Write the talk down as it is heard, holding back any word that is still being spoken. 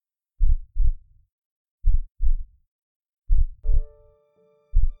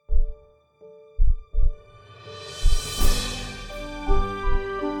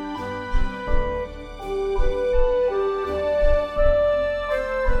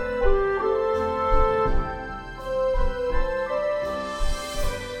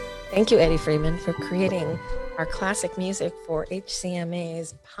Thank you, Eddie Freeman, for creating our classic music for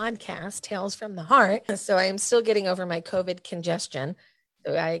HCMA's podcast, Tales from the Heart. So I am still getting over my COVID congestion.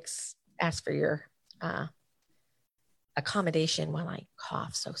 So I ask for your accommodation while I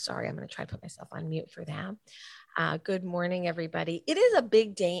cough. So sorry, I'm going to try to put myself on mute for that. Good morning, everybody. It is a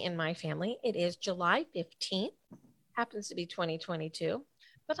big day in my family. It is July 15th, happens to be 2022.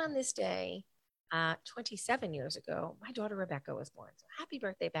 But on this day, 27 years ago, my daughter Rebecca was born. So happy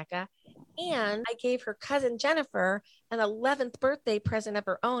birthday, Becca. And I gave her cousin Jennifer an 11th birthday present of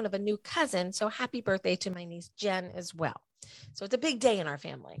her own of a new cousin. So happy birthday to my niece Jen as well. So it's a big day in our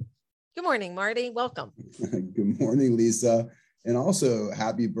family. Good morning, Marty. Welcome. Good morning, Lisa. And also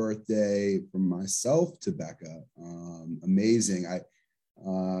happy birthday from myself to Becca. Amazing.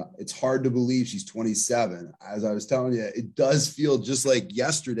 It's hard to believe she's 27. As I was telling you, it does feel just like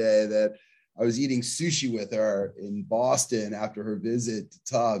yesterday that I was eating sushi with her in Boston after her visit to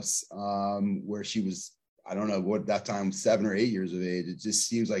Tufts, where she was, I don't know what that time, 7 or 8 years of age. It just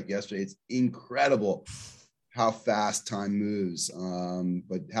seems like yesterday. It's incredible how fast time moves.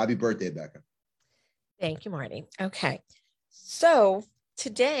 But happy birthday, Becca. Thank you, Marty. Okay. So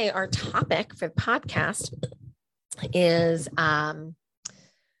today our topic for the podcast is Center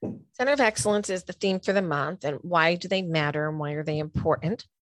of Excellence is the theme for the month, and why do they matter and why are they important?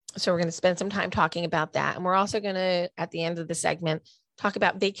 So we're going to spend some time talking about that. And we're also going to, at the end of the segment, talk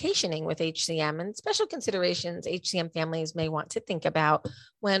about vacationing with HCM and special considerations HCM families may want to think about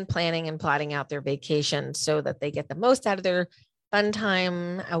when planning and plotting out their vacation so that they get the most out of their fun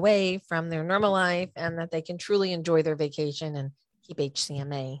time away from their normal life and that they can truly enjoy their vacation and keep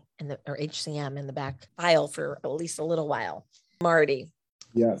HCM in the back file for at least a little while. Marty.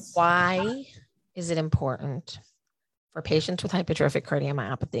 Yes. Why is it important for patients with hypertrophic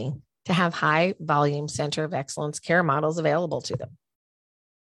cardiomyopathy to have high volume Center of Excellence care models available to them?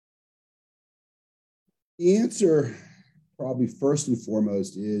 The answer, probably first and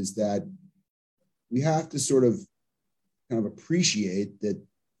foremost, is that we have to sort of kind of appreciate that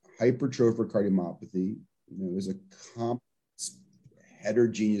hypertrophic cardiomyopathy, is a complex,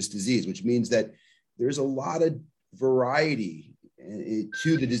 heterogeneous disease, which means that there's a lot of variety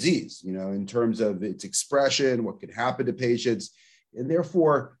to the disease, in terms of its expression, what could happen to patients. And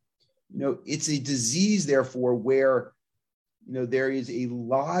therefore, it's a disease, therefore, where, there is a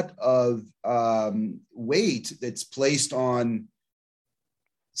lot of weight that's placed on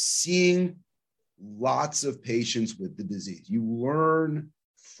seeing lots of patients with the disease. You learn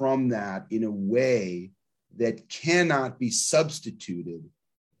from that in a way that cannot be substituted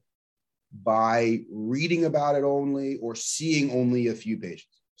by reading about it only or seeing only a few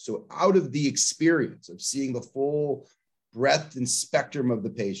patients. So out of the experience of seeing the full breadth and spectrum of the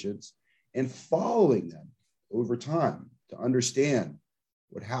patients and following them over time to understand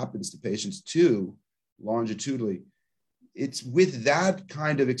what happens to patients too longitudinally, it's with that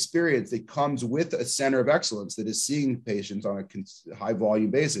kind of experience that comes with a center of excellence that is seeing patients on a high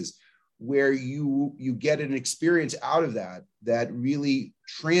volume basis, where you get an experience out of that really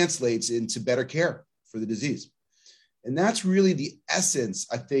translates into better care for the disease. And that's really the essence,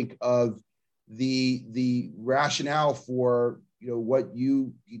 I think, of the rationale for what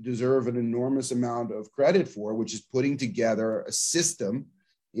you deserve an enormous amount of credit for, which is putting together a system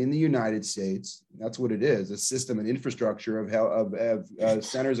in the United States. That's what it is, a system and infrastructure of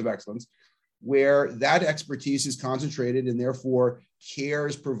centers of excellence, where that expertise is concentrated and therefore care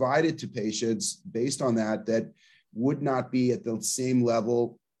is provided to patients based on that would not be at the same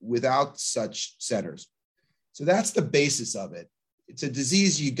level without such centers. So that's the basis of it. It's a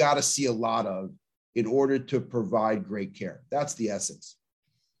disease you got to see a lot of in order to provide great care. That's the essence.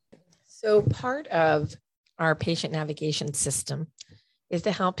 So part of our patient navigation system is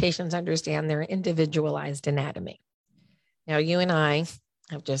to help patients understand their individualized anatomy. Now, you and I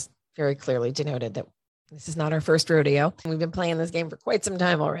have just very clearly denoted that this is not our first rodeo. We've been playing this game for quite some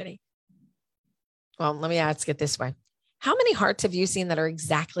time already. Well, let me ask it this way. How many hearts have you seen that are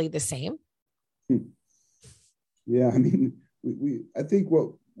exactly the same? Yeah, I mean, I think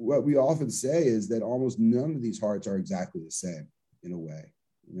what we often say is that almost none of these hearts are exactly the same in a way.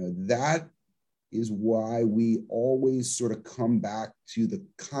 That is why we always sort of come back to the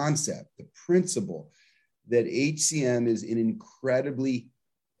concept, the principle that HCM is an incredibly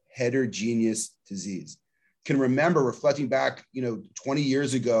heterogeneous disease. Can remember reflecting back, 20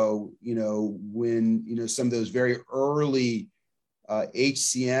 years ago, when, some of those very early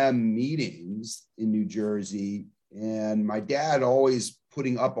HCM meetings in New Jersey, and my dad always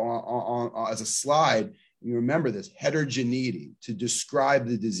putting up on as a slide, you remember this, heterogeneity to describe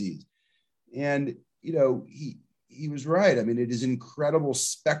the disease. And, he he was right. I mean, it is an incredible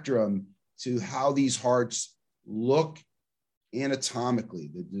spectrum to how these hearts look anatomically.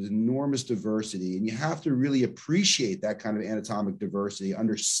 There's enormous diversity, and you have to really appreciate that kind of anatomic diversity,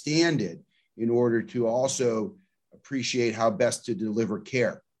 understand it in order to also appreciate how best to deliver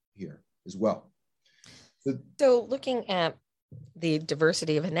care here as well. So looking at the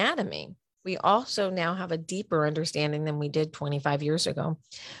diversity of anatomy, we also now have a deeper understanding than we did 25 years ago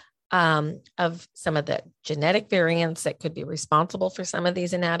of some of the genetic variants that could be responsible for some of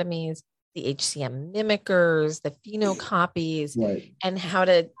these anatomies, the HCM mimickers, the phenocopies, right, and how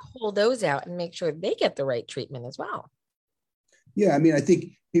to pull those out and make sure they get the right treatment as well. Yeah, I mean, I think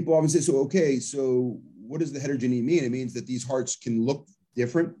people often say, so, okay, so what does the heterogeneity mean? It means that these hearts can look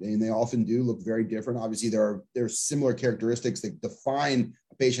different, and they often do look very different. Obviously, there are similar characteristics that define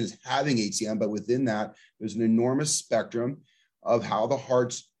a patient as having HCM, but within that, there's an enormous spectrum of how the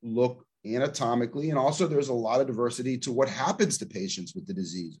hearts look anatomically, and also there's a lot of diversity to what happens to patients with the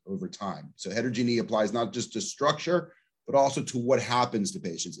disease over time. So heterogeneity applies not just to structure, but also to what happens to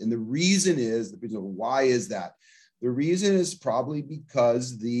patients. And the reason is, why is that? The reason is probably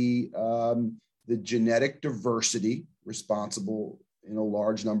because the genetic diversity responsible in a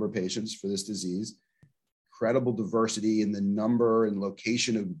large number of patients for this disease, incredible diversity in the number and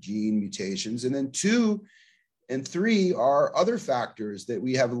location of gene mutations, and then 2 and 3 are other factors that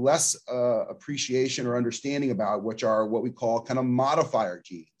we have less appreciation or understanding about, which are what we call kind of modifier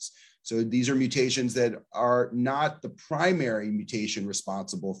genes. So these are mutations that are not the primary mutation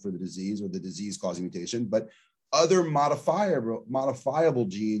responsible for the disease or the disease-causing mutation, but other modifiable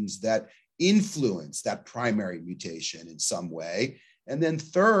genes that influence that primary mutation in some way. And then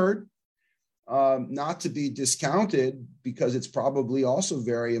third, not to be discounted, because it's probably also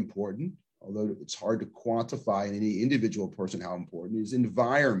very important, although it's hard to quantify in any individual person how important, is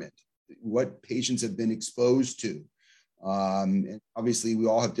environment, what patients have been exposed to. And obviously, we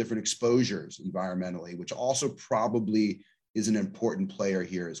all have different exposures environmentally, which also probably is an important player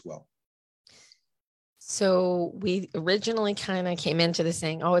here as well. So we originally kind of came into this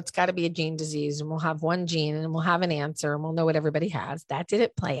saying, oh, it's got to be a gene disease, and we'll have one gene and we'll have an answer and we'll know what everybody has. That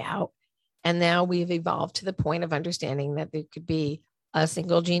didn't play out. And now we've evolved to the point of understanding that there could be a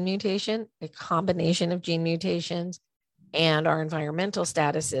single gene mutation, a combination of gene mutations, and our environmental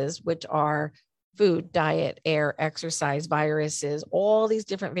statuses, which are food, diet, air, exercise, viruses. All these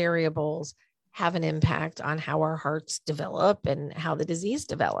different variables have an impact on how our hearts develop and how the disease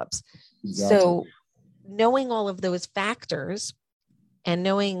develops. Exactly. So knowing all of those factors and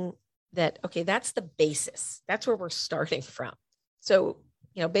knowing that, okay, that's the basis. That's where we're starting from. So,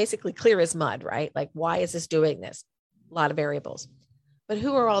 basically clear as mud, right? Like, why is this doing this? A lot of variables. But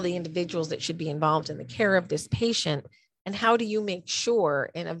who are all the individuals that should be involved in the care of this patient? And how do you make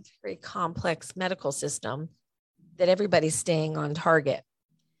sure in a very complex medical system that everybody's staying on target?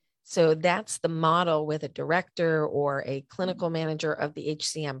 So that's the model with a director or a clinical manager of the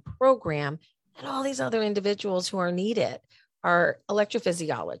HCM program, and all these other individuals who are needed, our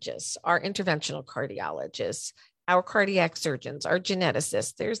electrophysiologists, our interventional cardiologists, our cardiac surgeons, our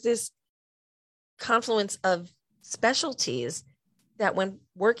geneticists. There's this confluence of specialties that, when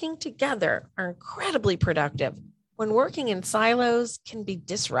working together, are incredibly productive. When working in silos, can be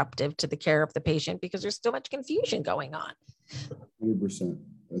disruptive to the care of the patient because there's so much confusion going on. 100%.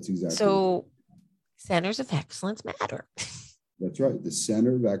 That's exactly. So centers of excellence matter. That's right. The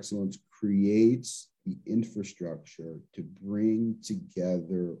center of excellence creates the infrastructure to bring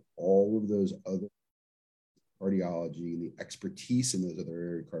together all of those other cardiology and the expertise in those other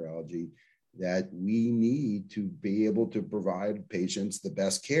areas of cardiology that we need to be able to provide patients the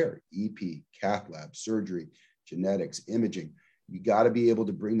best care: EP, cath lab, surgery, genetics, imaging. You got to be able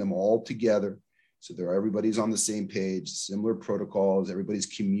to bring them all together so that everybody's on the same page, similar protocols, everybody's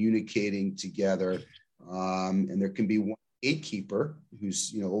communicating together, and there can be one gatekeeper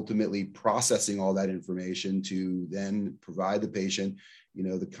who's ultimately processing all that information to then provide the patient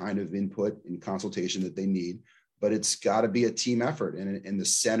the kind of input and consultation that they need. But it's got to be a team effort, and the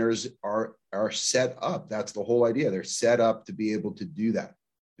centers are set up. That's the whole idea. They're set up to be able to do that,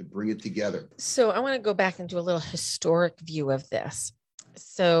 to bring it together. So I want to go back and do a little historic view of this.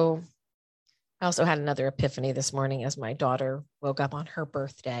 So I also had another epiphany this morning as my daughter woke up on her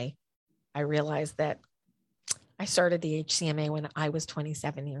birthday. I realized that I started the HCMA when I was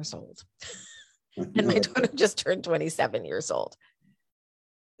 27 years old, and my daughter just turned 27 years old.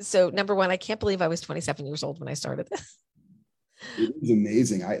 So number one, I can't believe I was 27 years old when I started this. It was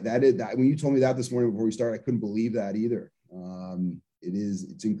amazing. That when you told me that this morning before we started, I couldn't believe that either.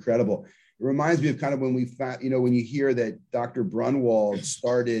 It's incredible. It reminds me of kind of when we found, when you hear that Dr. Brunwald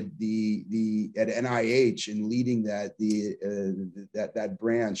started the at NIH and leading that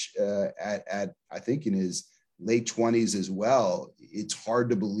branch at I think in his late 20s as well. It's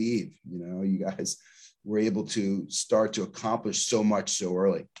hard to believe, you guys were able to start to accomplish so much so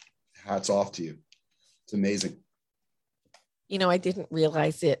early. Hats off to you. It's amazing. I didn't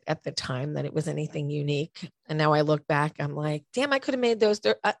realize it at the time that it was anything unique. And now I look back, I'm like, damn, I could have made those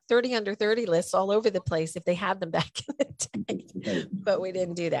 30 under 30 lists all over the place if they had them back in the day, but we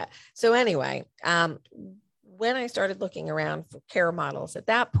didn't do that. So anyway, when I started looking around for care models at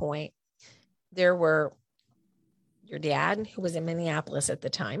that point, there were your dad, who was in Minneapolis at the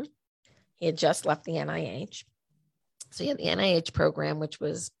time. He had just left the NIH. So you had the NIH program, which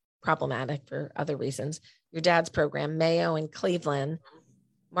was problematic for other reasons. Your dad's program, Mayo in Cleveland.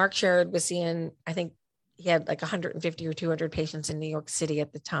 Mark Sherrod was seeing, I think he had like 150 or 200 patients in New York City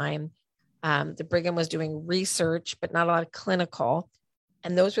at the time. The Brigham was doing research, but not a lot of clinical.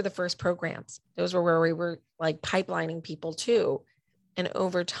 And those were the first programs. Those were where we were like pipelining people to. And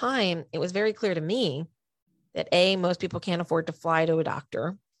over time, it was very clear to me that A, most people can't afford to fly to a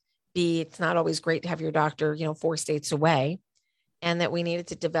doctor. B, it's not always great to have your doctor, 4 states away. And that we needed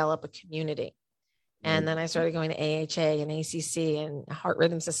to develop a community. And then I started going to AHA and ACC and Heart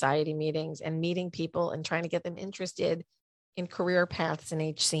Rhythm Society meetings and meeting people and trying to get them interested in career paths in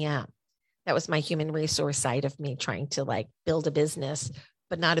HCM. That was my human resource side of me trying to like build a business,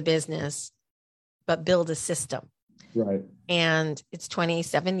 but not a business, but build a system. Right. And it's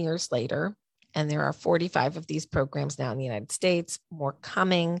 27 years later, and there are 45 of these programs now in the United States, more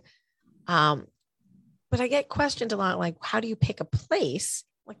coming. But I get questioned a lot, like, how do you pick a place?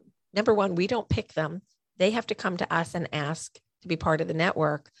 Like, number one, we don't pick them. They have to come to us and ask to be part of the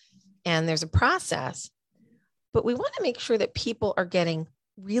network. And there's a process, but we want to make sure that people are getting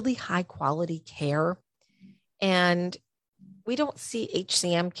really high quality care. And we don't see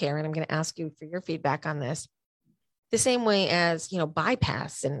HCM care. And I'm going to ask you for your feedback on this. The same way as,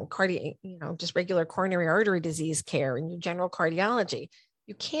 bypass and just regular coronary artery disease care and your general cardiology.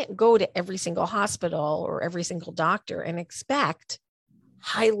 You can't go to every single hospital or every single doctor and expect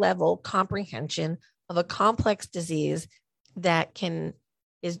high level comprehension of a complex disease that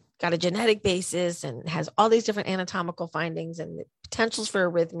is got a genetic basis and has all these different anatomical findings and the potentials for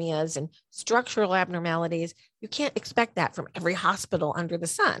arrhythmias and structural abnormalities. You can't expect that from every hospital under the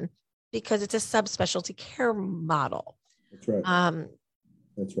sun because it's a subspecialty care model. That's right.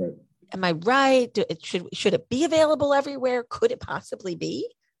 That's right. Am I right? Should it be available everywhere? Could it possibly be?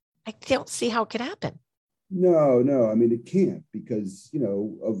 I don't see how it could happen. No. I mean, it can't because,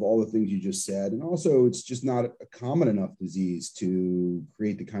 of all the things you just said. And also, it's just not a common enough disease to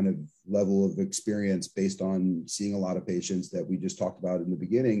create the kind of level of experience based on seeing a lot of patients that we just talked about in the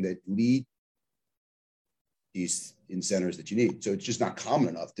beginning that lead these in centers that you need. So it's just not common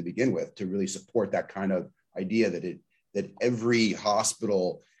enough to begin with to really support that kind of idea that every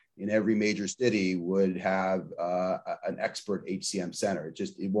hospital in every major city would have an expert HCM center.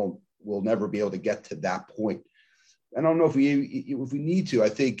 We'll never be able to get to that point. I don't know if we need to. I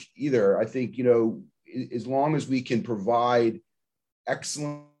think, as long as we can provide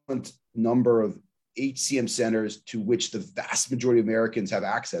excellent number of HCM centers to which the vast majority of Americans have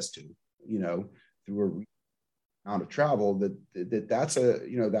access to, through a amount of travel, that's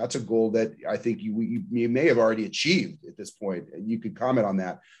a goal that I think you may have already achieved at this point, and you could comment on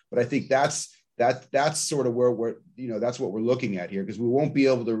that. But I think that's sort of where that's what we're looking at here, because we won't be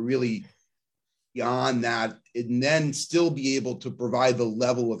able to really beyond that and then still be able to provide the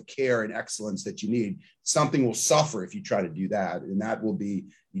level of care and excellence that you need. Something will suffer if you try to do that, and that will be,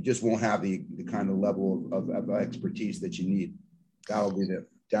 you just won't have the kind of level of expertise that you need. That'll be the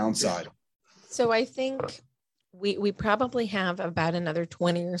downside. So I think we probably have about another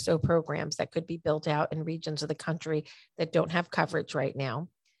 20 or so programs that could be built out in regions of the country that don't have coverage right now.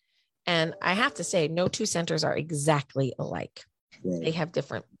 And I have to say, no two centers are exactly alike. Right. They have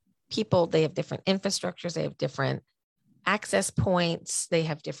different people, they have different infrastructures, they have different access points, they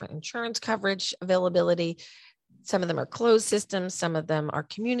have different insurance coverage availability. Some of them are closed systems, some of them are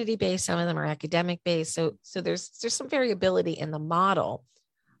community-based, some of them are academic-based. So there's some variability in the model.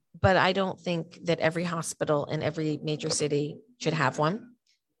 But I don't think that every hospital in every major city should have one,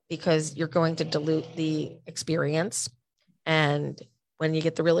 because you're going to dilute the experience. And when you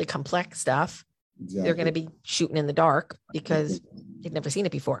get the really complex stuff, exactly, they're going to be shooting in the dark because they've never seen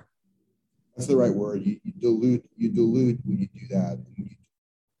it before. That's the right word. You dilute when you do that.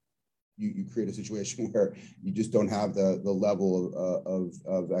 You create a situation where you just don't have the level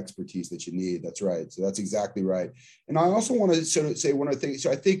of expertise that you need. That's right. So that's exactly right. And I also want to sort of say one other thing.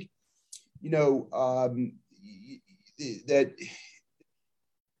 So I think that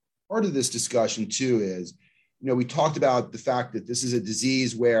part of this discussion too is, we talked about the fact that this is a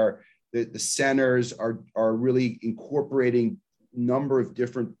disease where the centers are really incorporating a number of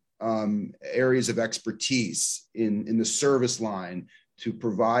different areas of expertise in the service line to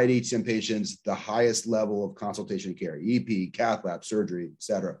provide HCM patients the highest level of consultation care, EP, cath lab, surgery, et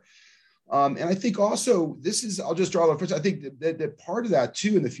cetera. And I think also I'll just draw the first. I think that part of that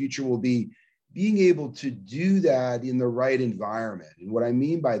too in the future will be being able to do that in the right environment. And what I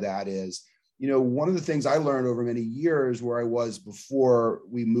mean by that is, one of the things I learned over many years where I was before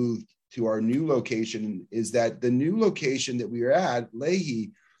we moved to our new location is that the new location that we were at,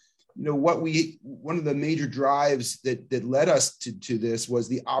 Leahy, one of the major drives that led us to this was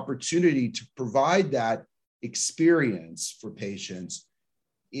the opportunity to provide that experience for patients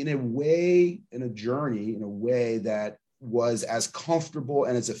in a journey that was as comfortable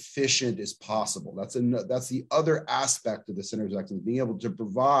and as efficient as possible. That's the other aspect of the Centers of Excellence, being able to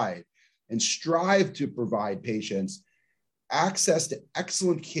provide and strive to provide patients access to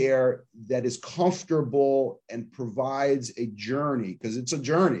excellent care that is comfortable and provides a journey, because it's a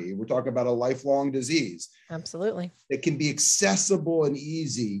journey. We're talking about a lifelong disease. Absolutely. It can be accessible and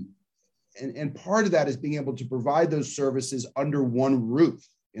easy. And part of that is being able to provide those services under one roof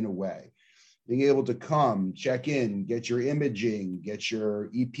in a way. Being able to come, check in, get your imaging, get your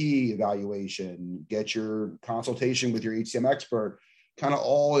EP evaluation, get your consultation with your HCM expert, kind of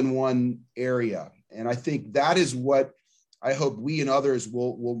all in one area. And I think that is what I hope we and others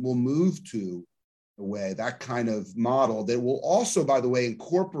will move to, a way, that kind of model that will also, by the way,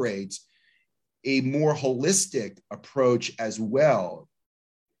 incorporate a more holistic approach as well.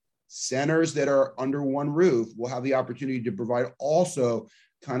 Centers that are under one roof will have the opportunity to provide also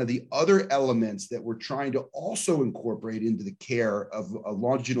kind of the other elements that we're trying to also incorporate into the care of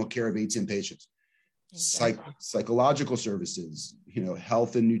longitudinal care of HCM patients. Exactly. Psychological services,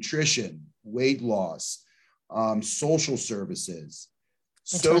 health and nutrition, weight loss, social services,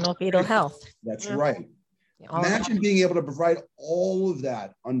 maternal fetal health. That's right. Imagine being able to provide all of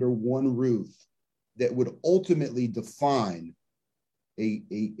that under one roof that would ultimately define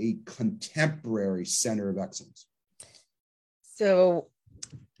a contemporary center of excellence. So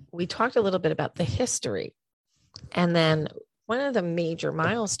we talked a little bit about the history, and then one of the major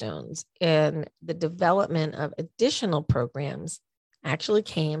milestones in the development of additional programs actually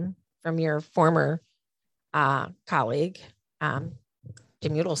came from your former colleague, Jim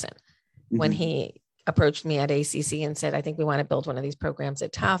Udelson, when he approached me at ACC and said, I think we want to build one of these programs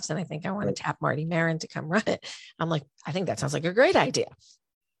at Tufts, and I think I want to tap Marty Maron to come run it. I'm like, I think that sounds like a great idea.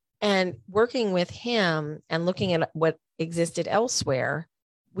 And working with him and looking at what existed elsewhere,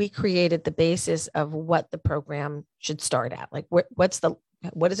 we created the basis of what the program should start at. Like, what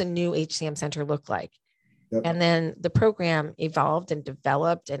does a new HCM center look like? Yep. And then the program evolved and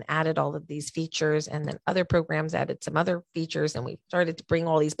developed and added all of these features, and then other programs added some other features, and we started to bring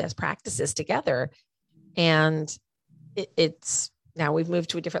all these best practices together. And it's now we've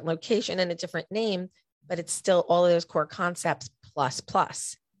moved to a different location and a different name, but it's still all of those core concepts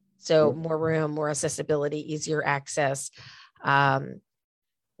plus. So more room, more accessibility, easier access.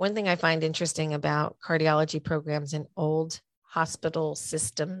 One thing I find interesting about cardiology programs in old hospital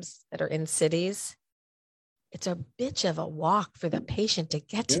systems that are in cities, it's a bitch of a walk for the patient to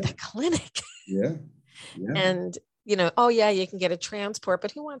get to the clinic. Yeah. And, you can get a transport,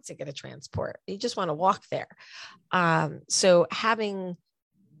 but who wants to get a transport? You just want to walk there. So having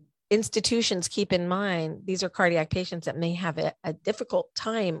institutions keep in mind, these are cardiac patients that may have a difficult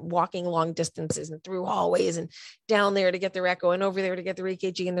time walking long distances and through hallways and down there to get their echo and over there to get their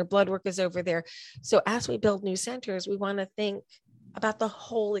EKG, and their blood work is over there. So as we build new centers, we want to think about the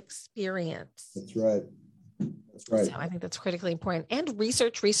whole experience. That's right. So I think that's critically important. And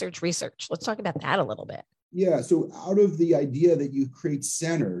research. Let's talk about that a little bit. Yeah. So out of the idea that you create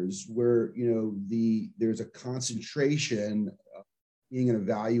centers where, there's a concentration of being and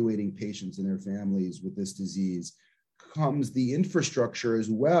evaluating patients and their families with this disease, comes the infrastructure as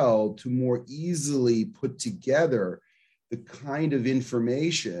well to more easily put together the kind of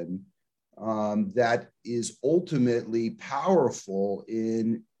information that is ultimately powerful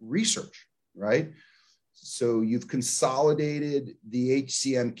in research, right? So you've consolidated the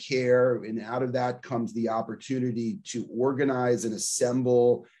HCM care, and out of that comes the opportunity to organize and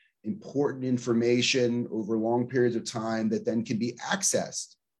assemble important information over long periods of time that then can be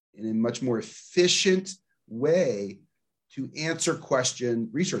accessed in a much more efficient way to answer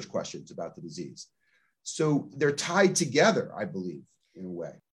research questions about the disease. So they're tied together, I believe, in a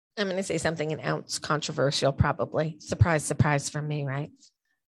way. I'm going to say something an ounce controversial, probably. Surprise for me, right?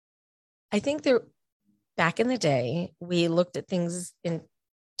 I think there, back in the day, we looked at things in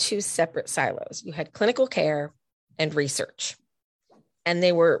two separate silos. You had clinical care and research, and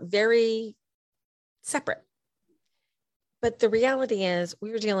they were very separate. But the reality is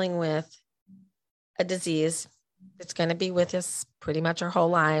we were dealing with a disease that's going to be with us pretty much our whole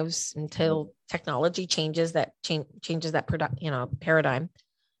lives until technology changes that paradigm.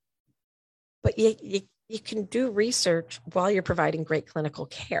 But you can do research while you're providing great clinical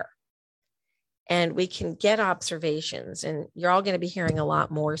care. And we can get observations. And you're all going to be hearing a lot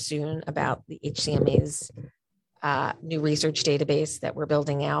more soon about the HCMA's new research database that we're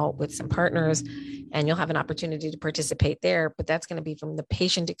building out with some partners. And you'll have an opportunity to participate there. But that's going to be from the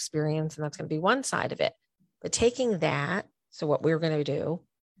patient experience. And that's going to be one side of it. But taking that, so what we're going to do,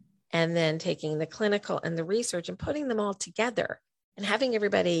 and then taking the clinical and the research and putting them all together and having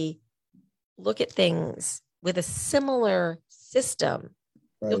everybody look at things with a similar system,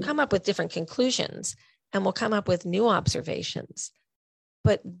 right. You'll come up with different conclusions and we'll come up with new observations.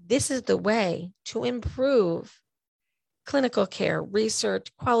 But this is the way to improve clinical care,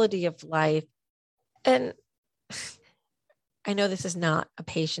 research, quality of life. And I know this is not a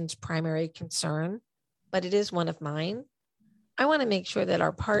patient's primary concern, but it is one of mine. I want to make sure that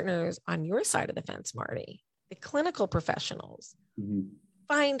our partners on your side of the fence, Marty, the clinical professionals,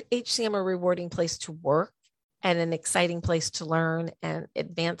 find HCM a rewarding place to work and an exciting place to learn and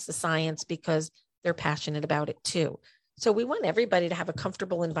advance the science because they're passionate about it too. So we want everybody to have a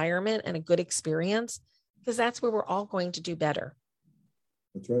comfortable environment and a good experience because that's where we're all going to do better.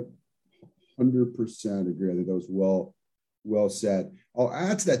 That's right. 100% agree. I think that was well said. I'll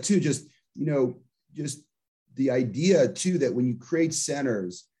add to that too, just the idea too, that when you create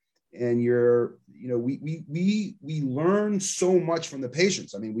centers and we learn so much from the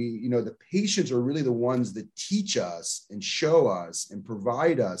patients. I mean, the patients are really the ones that teach us and show us and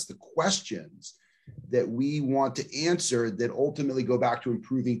provide us the questions that we want to answer that ultimately go back to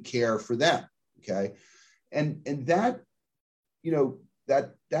improving care for them. Okay. And that,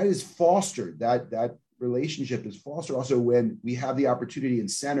 that is fostered, that relationship is fostered also when we have the opportunity in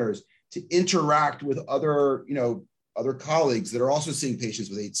centers to interact with other colleagues that are also seeing patients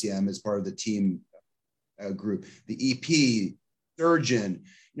with HCM as part of the team group, the EP, surgeon.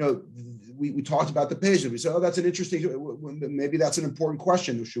 We talked about the patient. We said, oh, that's an interesting, maybe that's an important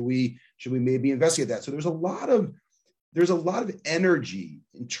question. Should we maybe investigate that? So there's a lot of energy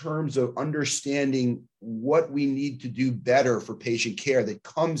in terms of understanding what we need to do better for patient care that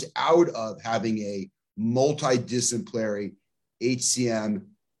comes out of having a multidisciplinary HCM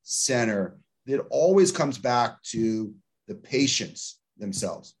center that always comes back to the patients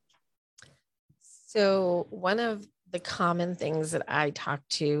themselves. So one of the common things that I talk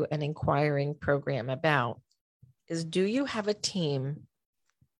to an inquiring program about is, do you have a team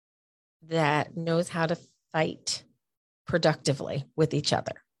that knows how to fight productively with each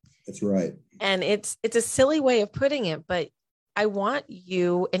other? That's right. And it's a silly way of putting it, but I want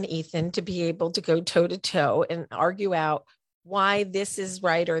you and Ethan to be able to go toe to toe and argue out why this is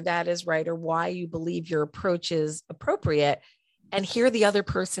right or that is right, or why you believe your approach is appropriate, and hear the other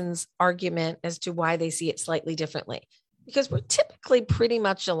person's argument as to why they see it slightly differently. Because we're typically pretty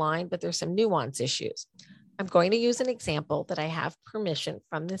much aligned, but there's some nuance issues. I'm going to use an example that I have permission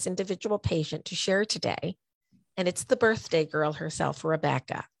from this individual patient to share today, and it's the birthday girl herself,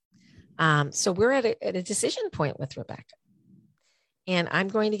 Rebecca. So we're at a decision point with Rebecca. And I'm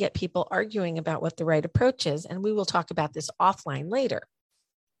going to get people arguing about what the right approach is. And we will talk about this offline later.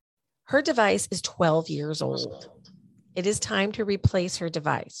 Her device is 12 years old. It is time to replace her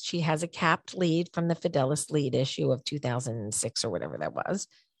device. She has a capped lead from the Fidelis lead issue of 2006 or whatever that was.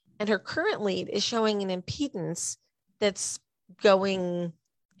 And her current lead is showing an impedance that's going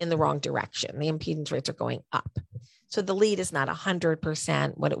in the wrong direction. The impedance rates are going up. So the lead is not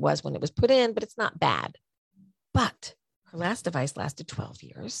 100% what it was when it was put in, but it's not bad. But her last device lasted 12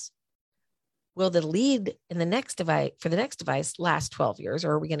 years. Will the lead in the next device for the next device last 12 years,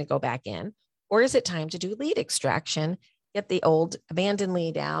 or are we going to go back in? Or is it time to do lead extraction, get the old abandoned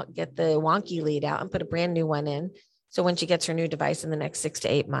lead out, get the wonky lead out, and put a brand new one in? So when she gets her new device in the next 6 to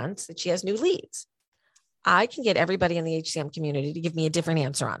 8 months, that she has new leads. I can get everybody in the HCM community to give me a different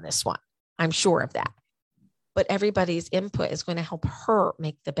answer on this one. I'm sure of that. But everybody's input is going to help her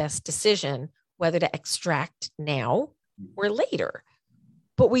make the best decision, whether to extract now or later.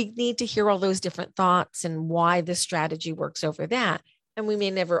 But we need to hear all those different thoughts and why this strategy works over that. And we may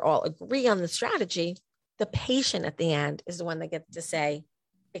never all agree on the strategy. The patient at the end is the one that gets to say,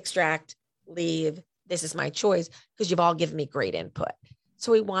 extract, leave, this is my choice, because you've all given me great input.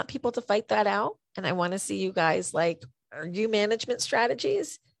 So we want people to fight that out. And I want to see you guys argue management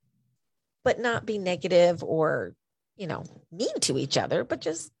strategies. but not be negative or, mean to each other, but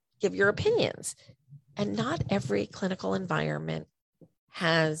just give your opinions. And not every clinical environment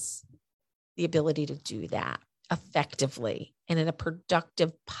has the ability to do that effectively and in a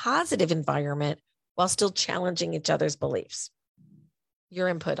productive, positive environment while still challenging each other's beliefs. Your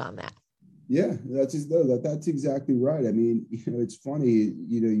input on that? Yeah, that's exactly right. I mean, it's funny,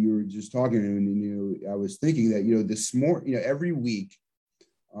 you were just talking and, I was thinking that, this morning, every week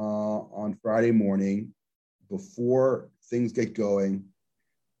on Friday morning, before things get going,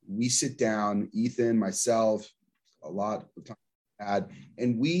 we sit down, Ethan, myself, a lot of time,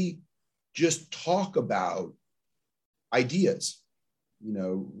 and we just talk about ideas,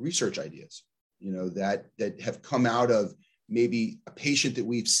 research ideas, that have come out of maybe a patient that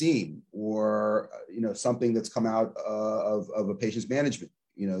we've seen, or something that's come out of a patient's management,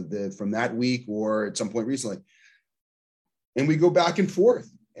 from that week or at some point recently, and we go back and forth,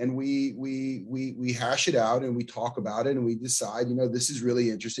 and we hash it out, and we talk about it, and we decide, this is really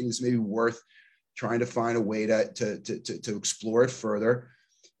interesting. This may be worth trying to find a way to explore it further.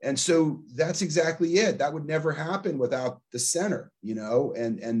 And so that's exactly it. That would never happen without the center,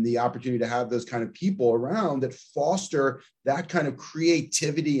 and the opportunity to have those kind of people around that foster that kind of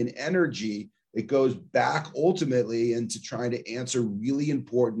creativity and energy that goes back ultimately into trying to answer really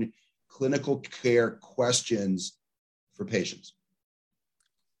important clinical care questions for patients.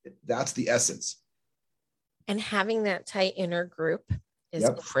 That's the essence. And having that tight inner group is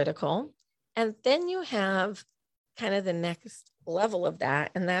critical. And then you have kind of the next level of that,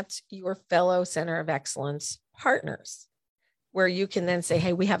 and that's your fellow center of excellence partners, where you can then say,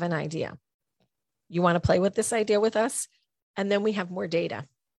 hey, we have an idea. You want to play with this idea with us? And then we have more data.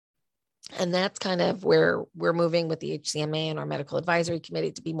 And that's kind of where we're moving with the HCMA and our medical advisory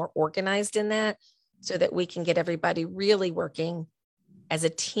committee to be more organized in that, so that we can get everybody really working as a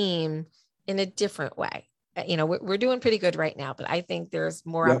team in a different way. We're doing pretty good right now, but I think there's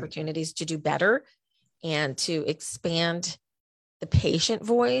more opportunities to do better and to expand the patient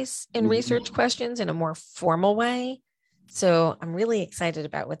voice in research questions in a more formal way. So I'm really excited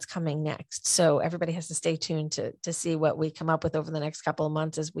about what's coming next. So everybody has to stay tuned to see what we come up with over the next couple of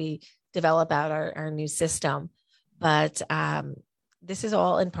months as we develop out our new system. But this is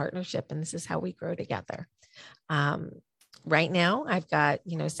all in partnership, and this is how we grow together. Right now, I've got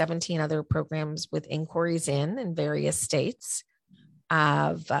 17 other programs with inquiries in various states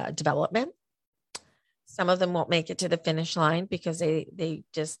of development. Some of them won't make it to the finish line because they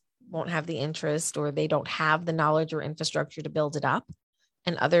just won't have the interest, or they don't have the knowledge or infrastructure to build it up.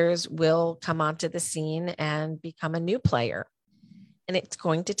 And others will come onto the scene and become a new player. And it's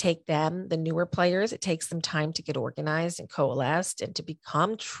going to take them, the newer players, it takes them time to get organized and coalesced and to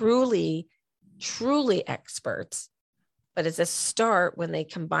become truly, truly experts. But as a start, when they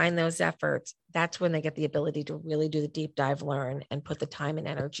combine those efforts, that's when they get the ability to really do the deep dive learn and put the time and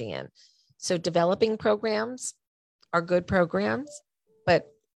energy in. So developing programs are good programs, but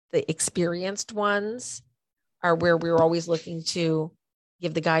the experienced ones are where we're always looking to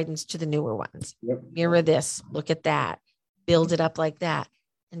give the guidance to the newer ones. Mirror this, look at that, build it up like that.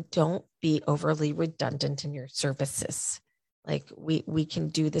 And don't be overly redundant in your services. Like we can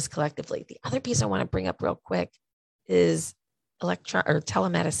do this collectively. The other piece I want to bring up real quick is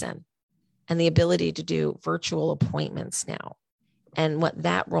telemedicine and the ability to do virtual appointments now, and what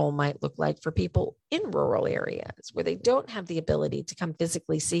that role might look like for people in rural areas where they don't have the ability to come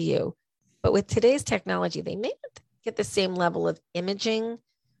physically see you. But with today's technology, they may not get the same level of imaging,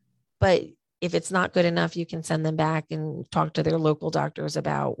 but if it's not good enough, you can send them back and talk to their local doctors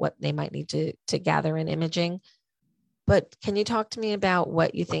about what they might need to gather in imaging. But can you talk to me about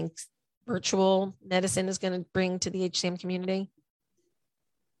what you think virtual medicine is going to bring to the HCM community?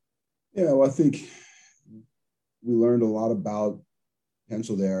 Yeah, well, I think we learned a lot about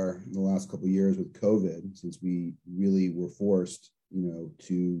potential there in the last couple of years with COVID, since we really were forced,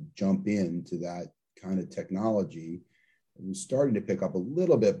 to jump into that kind of technology. It was starting to pick up a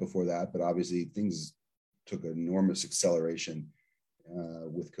little bit before that, but obviously things took an enormous acceleration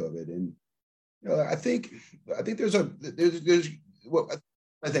with COVID. And I think there's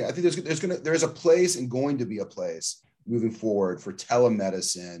a place and going to be a place moving forward for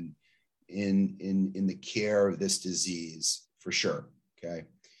telemedicine in the care of this disease, for sure. Okay.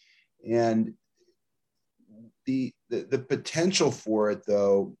 And the potential for it,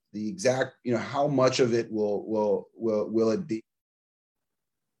 though, the exact, how much of it will it be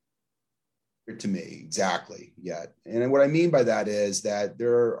to me exactly yet. And what I mean by that is that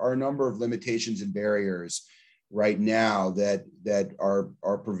there are a number of limitations and barriers right now that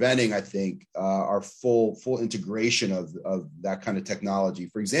are preventing, I think, our full integration of that kind of technology.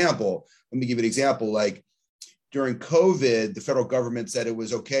 For example, let me give you an example. Like during COVID, the federal government said it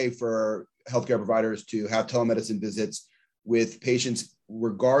was okay for healthcare providers to have telemedicine visits with patients,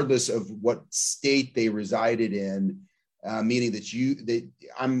 regardless of what state they resided in. Meaning that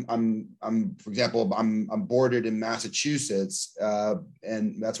I'm for example, I'm boarded in Massachusetts,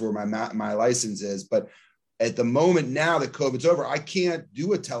 and that's where my license is. But at the moment now that COVID's over, I can't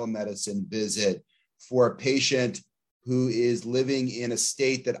do a telemedicine visit for a patient who is living in a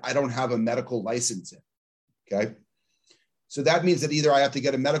state that I don't have a medical license in. Okay. So that means that either I have to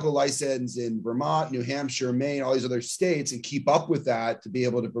get a medical license in Vermont, New Hampshire, Maine, all these other states, and keep up with that to be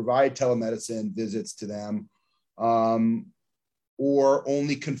able to provide telemedicine visits to them, or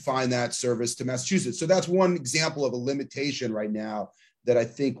only confine that service to Massachusetts. So that's one example of a limitation right now that I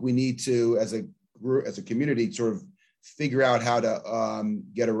think we need to, as a group, as a community, sort of figure out how to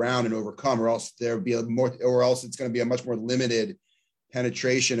get around and overcome, or else it's going to be a much more limited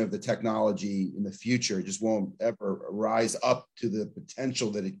penetration of the technology in the future. It just won't ever rise up to the potential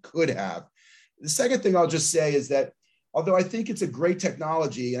that it could have. The second thing I'll just say is that although I think it's a great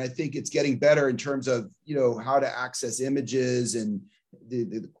technology, and I think it's getting better in terms of, you know, how to access images and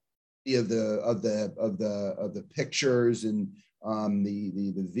the pictures and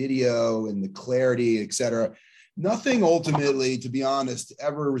the video and the clarity, et cetera. Nothing ultimately, to be honest,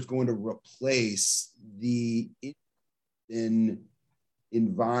 ever is going to replace the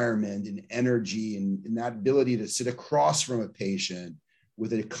environment and energy and that ability to sit across from a patient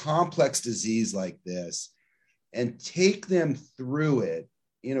with a complex disease like this and take them through it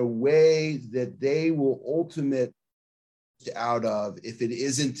in a way that they will ultimately out of if it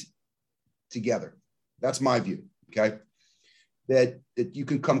isn't together. That's my view. Okay. That you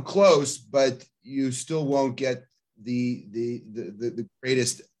can come close, but you still won't get the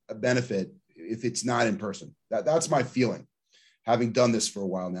greatest benefit if it's not in person. That's my feeling, having done this for a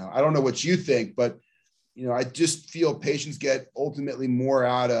while now. I don't know what you think, but you know, I just feel patients get ultimately more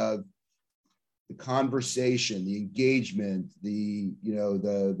out of the conversation, the engagement, the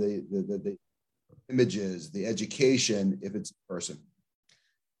images, the education if it's in person.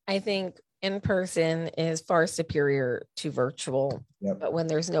 I think in person is far superior to virtual. Yep. But when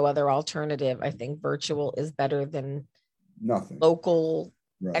there's no other alternative, I think virtual is better than nothing. Local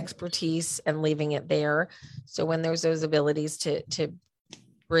right. expertise and leaving it there. So when there's those abilities to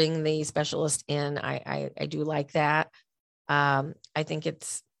bring the specialist in, I do like that. I think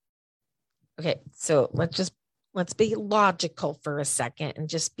it's okay. So let's be logical for a second and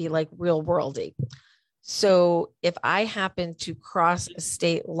just be like real worldy. So if I happen to cross a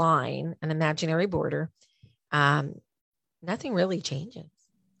state line, an imaginary border, nothing really changes.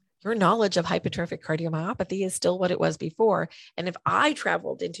 Your knowledge of hypertrophic cardiomyopathy is still what it was before. And if I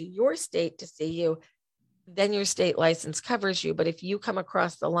traveled into your state to see you, then your state license covers you. But if you come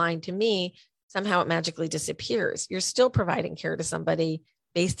across the line to me, somehow it magically disappears. You're still providing care to somebody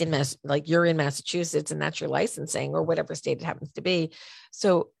based in like you're in Massachusetts and that's your licensing or whatever state it happens to be.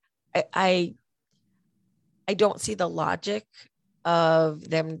 So I don't see the logic of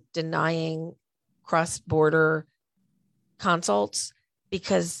them denying cross-border consults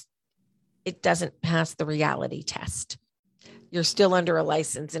because it doesn't pass the reality test. You're still under a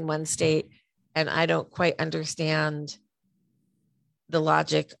license in one state, and I don't quite understand the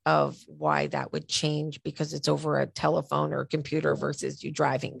logic of why that would change because it's over a telephone or a computer versus you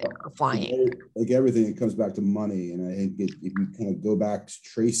driving there or flying. Like everything, it comes back to money. And I think if you kind of go back to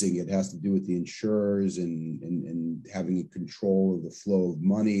tracing, it has to do with the insurers and having control of the flow of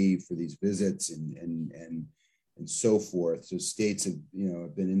money for these visits and so forth. So states have,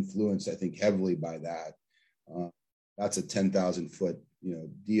 have been influenced, I think, heavily by that. That's a 10,000-foot,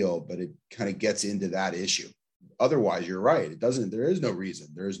 deal, but it kind of gets into that issue. Otherwise, you're right. There is no reason.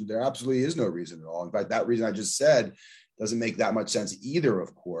 There absolutely is no reason at all. In fact, that reason I just said doesn't make that much sense either,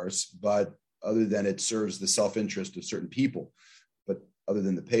 of course, but other than it serves the self-interest of certain people, but other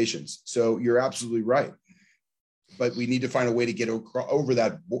than the patients. So you're absolutely right. But we need to find a way to get over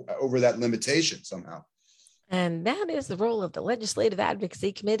that limitation somehow. And that is the role of the Legislative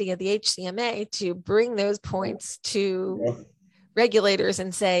Advocacy Committee of the HCMA to bring those points to regulators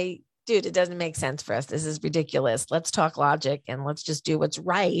and say, dude, it doesn't make sense for us. This is ridiculous. Let's talk logic and let's just do what's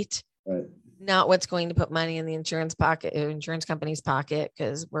right, not what's going to put money in the insurance company's pocket,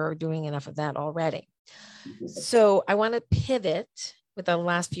 because we're doing enough of that already. So I want to pivot with the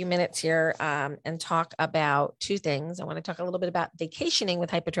last few minutes here and talk about two things. I want to talk a little bit about vacationing with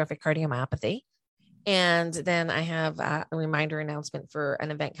hypertrophic cardiomyopathy. And then I have a reminder announcement for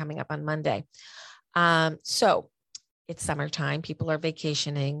an event coming up on Monday. So it's summertime. People are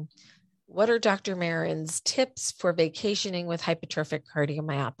vacationing. What are Dr. Marin's tips for vacationing with hypertrophic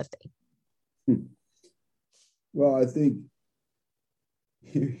cardiomyopathy? Well, I think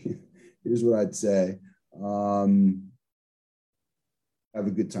here's what I'd say. Have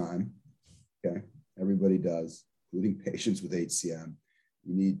a good time. Okay. Everybody does, including patients with HCM.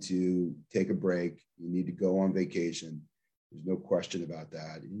 You need to take a break. You need to go on vacation. There's no question about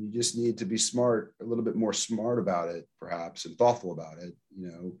that. And you just need to be smart, a little bit more smart about it, perhaps, and thoughtful about it,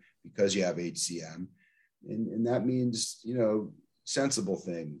 because you have HCM. And that means, sensible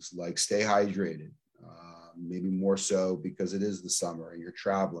things like stay hydrated, maybe more so because it is the summer and you're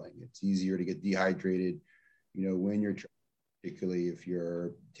traveling. It's easier to get dehydrated, when you're traveling, particularly if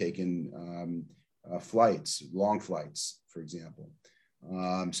you're taking flights, long flights, for example.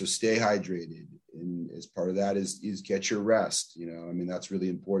 So stay hydrated. And as part of that is get your rest. That's really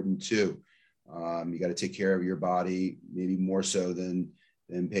important too. You got to take care of your body, maybe more so than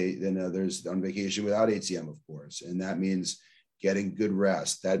others on vacation without HCM, of course. And that means getting good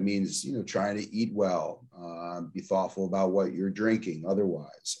rest. That means, trying to eat well, be thoughtful about what you're drinking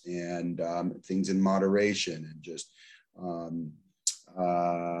otherwise, and things in moderation, and just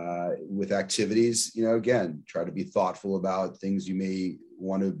with activities, again, try to be thoughtful about things you may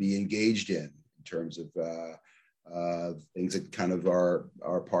want to be engaged in terms of things that kind of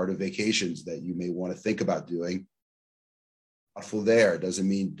are part of vacations that you may want to think about doing. Thoughtful there doesn't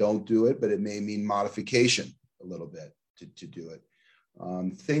mean don't do it, but it may mean modification a little bit to do it.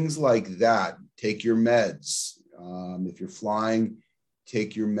 Things like that. Take your meds. If you're flying,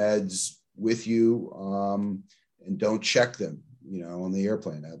 take your meds with you, and don't check them, on the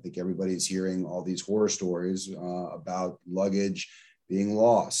airplane. I think everybody's hearing all these horror stories about luggage being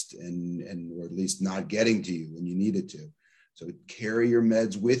lost or at least not getting to you when you need it to. So carry your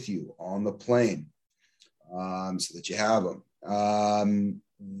meds with you on the plane, so that you have them.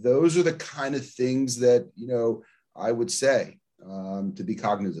 Those are the kind of things that, I would say to be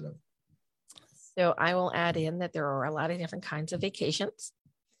cognizant of. So I will add in that there are a lot of different kinds of vacations.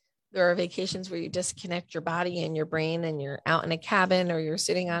 There are vacations where you disconnect your body and your brain and you're out in a cabin or you're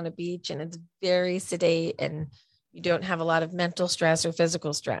sitting on a beach and it's very sedate and you don't have a lot of mental stress or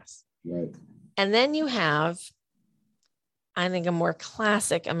physical stress. Right. And then you have, I think, a more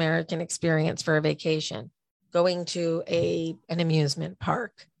classic American experience for a vacation, going to an amusement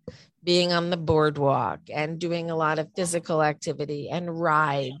park, being on the boardwalk and doing a lot of physical activity and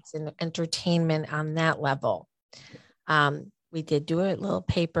rides and entertainment on that level. We did do a little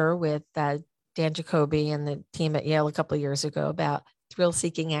paper with Dan Jacoby and the team at Yale a couple of years ago about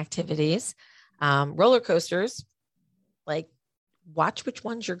thrill-seeking activities. Roller coasters, like, watch which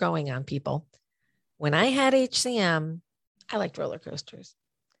ones you're going on, people. When I had HCM, I liked roller coasters.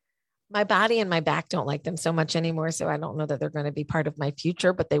 My body and my back don't like them so much anymore, so I don't know that they're going to be part of my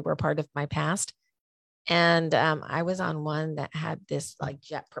future, but they were part of my past. And I was on one that had this like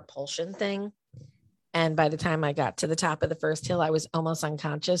jet propulsion thing. And by the time I got to the top of the first hill, I was almost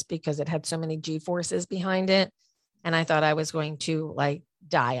unconscious because it had so many G forces behind it. And I thought I was going to like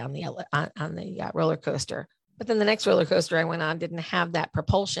die on the roller coaster. But then the next roller coaster I went on didn't have that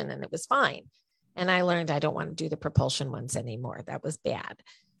propulsion and it was fine. And I learned I don't want to do the propulsion ones anymore. That was bad.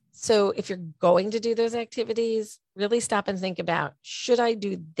 So if you're going to do those activities, really stop and think about, should I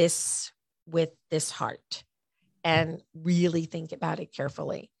do this with this heart? And really think about it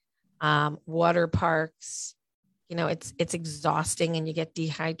carefully. Water parks, it's exhausting and you get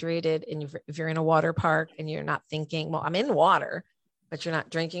dehydrated. And if you're in a water park and you're not thinking, well, I'm in water, but you're not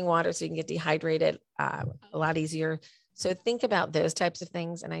drinking water, so you can get dehydrated a lot easier. So think about those types of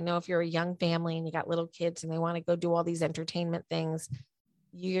things. And I know if you're a young family and you got little kids and they want to go do all these entertainment things,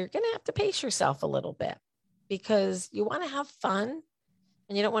 you're going to have to pace yourself a little bit because you want to have fun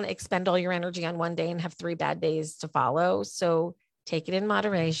and you don't want to expend all your energy on one day and have 3 bad days to follow. So take it in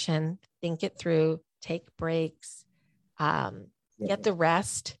moderation, think it through, take breaks, get the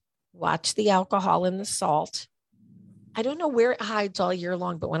rest, watch the alcohol and the salt. I don't know where it hides all year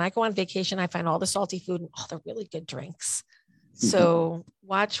long, but when I go on vacation, I find all the salty food and all the really good drinks. So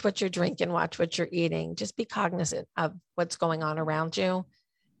watch what you're drinking, watch what you're eating, just be cognizant of what's going on around you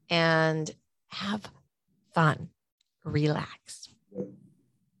and have fun, relax.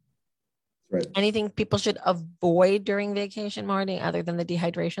 Right. Anything people should avoid during vacation, Marty, other than the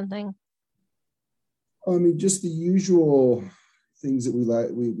dehydration thing? Just the usual things that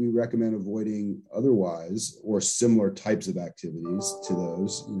we recommend avoiding otherwise, or similar types of activities to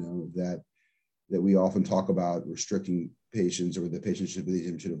those, that we often talk about restricting patients or the patient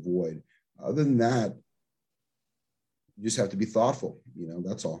should avoid. Other than that, you just have to be thoughtful,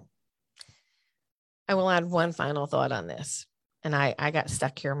 that's all. I will add one final thought on this. And I got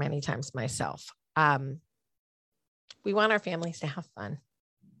stuck here many times myself. We want our families to have fun.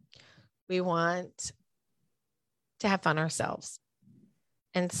 We want to have fun ourselves.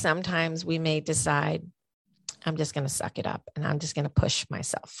 And sometimes we may decide, I'm just going to suck it up and I'm just going to push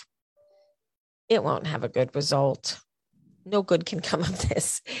myself. It won't have a good result. No good can come of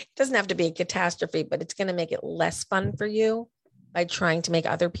this. It doesn't have to be a catastrophe, but it's going to make it less fun for you by trying to make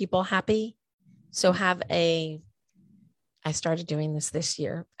other people happy. So I started doing this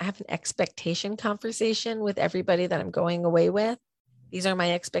year. I have an expectation conversation with everybody that I'm going away with. These are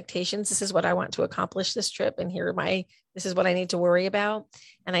my expectations. This is what I want to accomplish this trip. And this is what I need to worry about.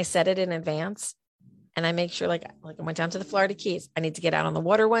 And I set it in advance. And I make sure, like I went down to the Florida Keys. I need to get out on the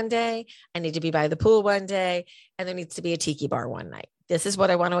water one day. I need to be by the pool one day. And there needs to be a tiki bar one night. This is what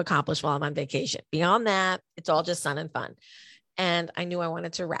I want to accomplish while I'm on vacation. Beyond that, it's all just fun and fun. And I knew I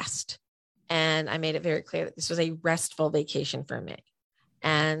wanted to rest. And I made it very clear that this was a restful vacation for me.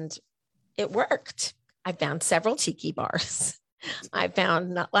 And it worked. I found several tiki bars. I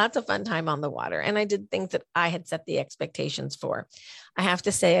found lots of fun time on the water. And I did things that I had set the expectations for. I have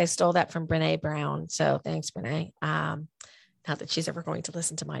to say I stole that from Brene Brown. So thanks, Brene. Not that she's ever going to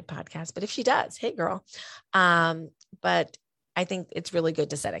listen to my podcast, but if she does, hey girl. But I think it's really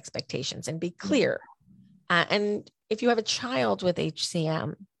good to set expectations and be clear. And if you have a child with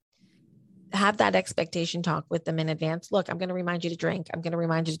HCM, have that expectation talk with them in advance. Look, I'm going to remind you to drink. I'm going to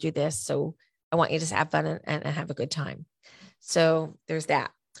remind you to do this. So I want you to have fun and have a good time. So there's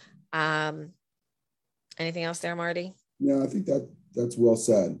that. Anything else there, Marty? No, I think that's well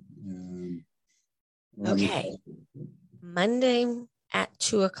said. Okay. Monday at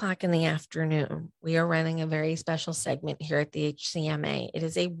 2:00 in the afternoon, we are running a very special segment here at the HCMA. It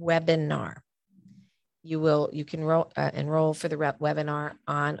is a webinar. You can enroll for the webinar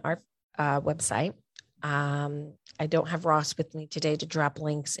on our website. I don't have Ross with me today to drop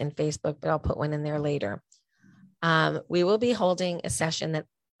links in Facebook, but I'll put one in there later. We will be holding a session that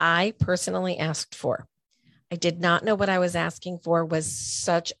I personally asked for. I did not know what I was asking for was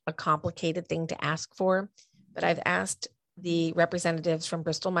such a complicated thing to ask for, but I've asked the representatives from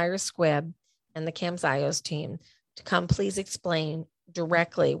Bristol Myers Squibb and the CAMZIOS team to come please explain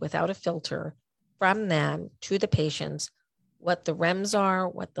directly without a filter from them to the patients what the REMS are,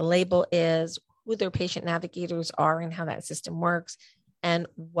 what the label is, who their patient navigators are and how that system works, and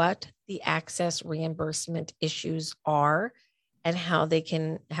what the access reimbursement issues are and how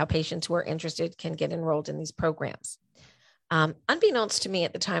patients who are interested can get enrolled in these programs. Unbeknownst to me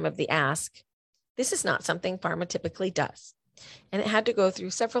at the time of the ask, this is not something pharma typically does. And it had to go through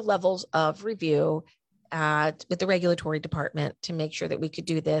several levels of review with the regulatory department to make sure that we could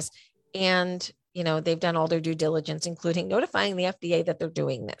do this. And, they've done all their due diligence, including notifying the FDA that they're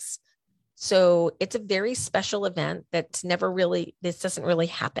doing this. So it's a very special event this doesn't really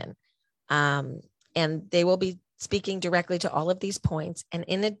happen. And they will be speaking directly to all of these points. And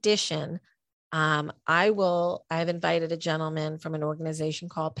in addition, I've invited a gentleman from an organization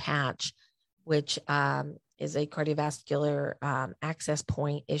called PATCH, which is a cardiovascular access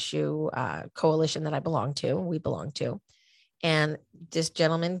point issue coalition that we belong to. And this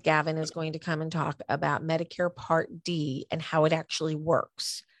gentleman, Gavin, is going to come and talk about Medicare Part D and how it actually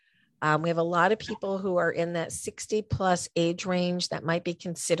works. We have a lot of people who are in that 60 plus age range that might be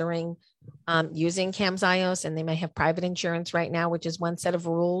considering using CAMZIOS, and they may have private insurance right now, which is one set of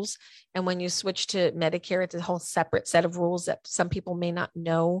rules. And when you switch to Medicare, it's a whole separate set of rules that some people may not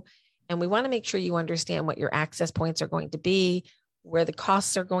know. And we want to make sure you understand what your access points are going to be, where the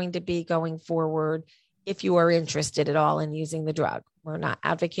costs are going to be going forward, if you are interested at all in using the drug. We're not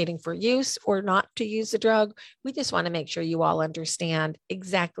advocating for use or not to use the drug. We just want to make sure you all understand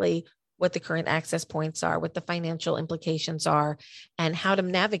exactly what the current access points are, what the financial implications are, and how to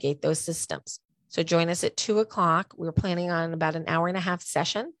navigate those systems. So join us at 2:00. We're planning on about an hour and a half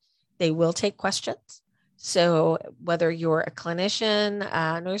session. They will take questions. So whether you're a clinician,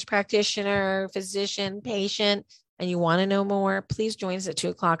 a nurse practitioner, physician, patient, and you want to know more, please join us at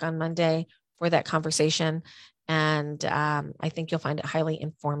 2:00 on Monday for that conversation. And I think you'll find it highly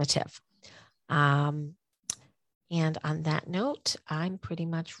informative. And on that note, I'm pretty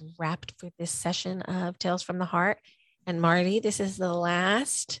much wrapped for this session of Tales from the Heart. And Marty, this is the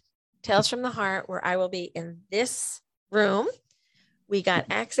last Tales from the Heart where I will be in this room. We got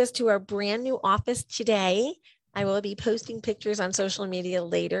access to our brand new office today. I will be posting pictures on social media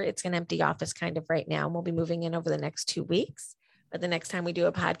later. It's an empty office kind of right now. And we'll be moving in over the next 2 weeks. But the next time we do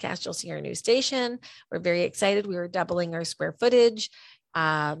a podcast, you'll see our new station. We're very excited. We are doubling our square footage.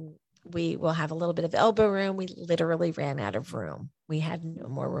 We will have a little bit of elbow room. We literally ran out of room. We had no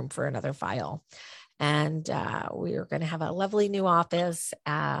more room for another file. And we are going to have a lovely new office.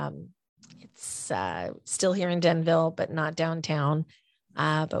 It's still here in Denville, but not downtown.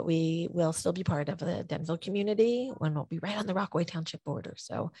 But we will still be part of the Denville community when we'll be right on the Rockaway Township border.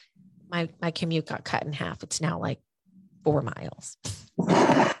 So my commute got cut in half. It's now like 4 miles.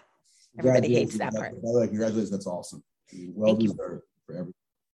 Everybody hates that part. Congratulations. That's awesome. Well deserved for everyone.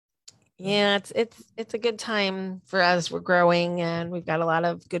 Yeah, it's a good time for us. We're growing and we've got a lot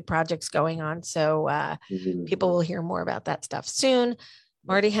of good projects going on. So people will hear more about that stuff soon.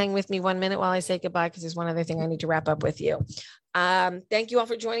 Marty, hang with me 1 minute while I say goodbye, because there's one other thing I need to wrap up with you. Thank you all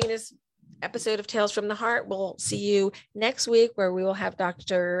for joining this episode of Tales from the Heart. We'll see you next week, where we will have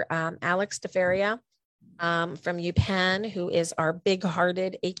Dr. Alex DeFeria from UPenn, who is our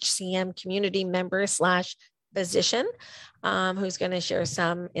big-hearted HCM community member / physician, who's going to share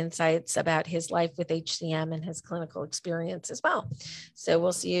some insights about his life with HCM and his clinical experience as well. So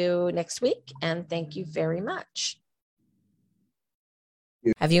we'll see you next week, and thank you very much.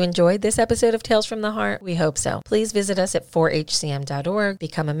 Have you enjoyed this episode of Tales from the Heart? We hope so. Please visit us at 4hcm.org,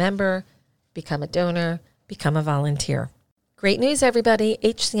 become a member, become a donor, become a volunteer. Great news, everybody.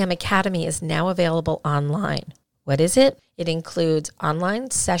 HCM Academy is now available online. What is it? It includes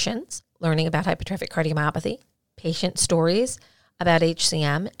online sessions, learning about hypertrophic cardiomyopathy, patient stories about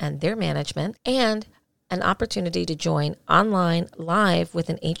HCM and their management, and an opportunity to join online live with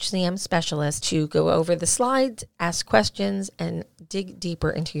an HCM specialist to go over the slides, ask questions, and dig deeper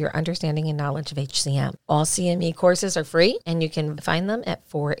into your understanding and knowledge of HCM. All CME courses are free, and you can find them at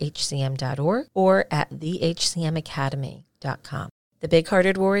 4hcm.org or at thehcmacademy.com. The Big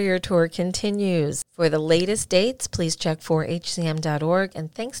Hearted Warrior Tour continues. For the latest dates, please check 4hcm.org.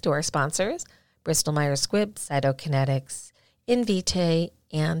 And thanks to our sponsors, Bristol Myers Squibb, Cytokinetics, Invitae,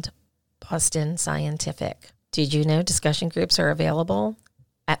 and Boston Scientific. Did you know discussion groups are available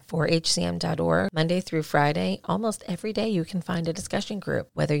at 4hcm.org Monday through Friday? Almost every day you can find a discussion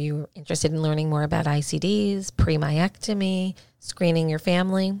group. Whether you're interested in learning more about ICDs, pre-myectomy, screening your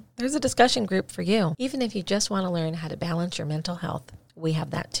family, there's a discussion group for you. Even if you just want to learn how to balance your mental health, we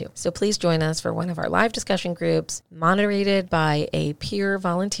have that too. So please join us for one of our live discussion groups, moderated by a peer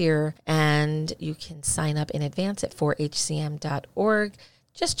volunteer, and you can sign up in advance at 4hcm.org.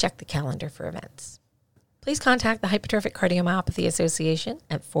 Just check the calendar for events. Please contact the Hypertrophic Cardiomyopathy Association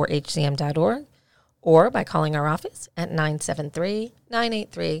at 4hcm.org or by calling our office at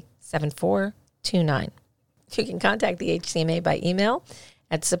 973-983-7429. You can contact the HCMA by email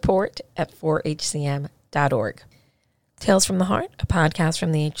at support@4hcm.org. Tales from the Heart, a podcast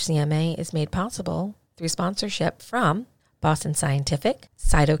from the HCMA, is made possible through sponsorship from Boston Scientific,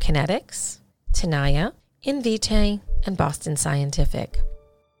 Cytokinetics, Tenaya, Invitae, and Boston Scientific.